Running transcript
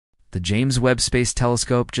The James Webb Space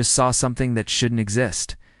Telescope just saw something that shouldn't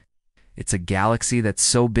exist. It's a galaxy that's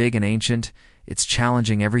so big and ancient, it's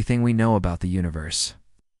challenging everything we know about the universe.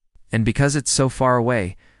 And because it's so far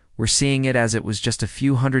away, we're seeing it as it was just a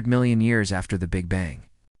few 100 million years after the Big Bang.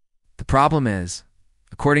 The problem is,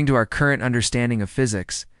 according to our current understanding of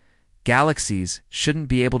physics, galaxies shouldn't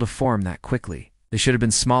be able to form that quickly. They should have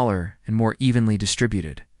been smaller and more evenly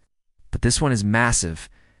distributed. But this one is massive,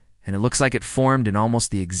 and it looks like it formed in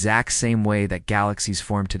almost the exact same way that galaxies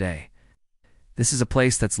form today. This is a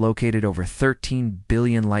place that's located over 13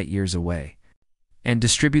 billion light years away, and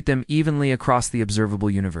distribute them evenly across the observable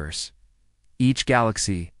universe. Each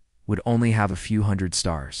galaxy would only have a few hundred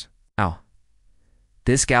stars. Now,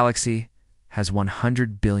 this galaxy has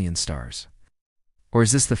 100 billion stars. Or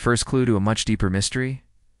is this the first clue to a much deeper mystery?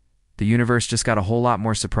 The universe just got a whole lot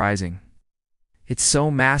more surprising. It's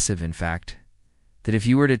so massive, in fact, that if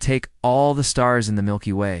you were to take all the stars in the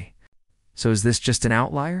Milky Way, so is this just an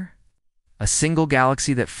outlier? A single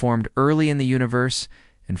galaxy that formed early in the universe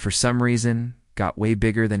and for some reason got way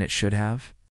bigger than it should have?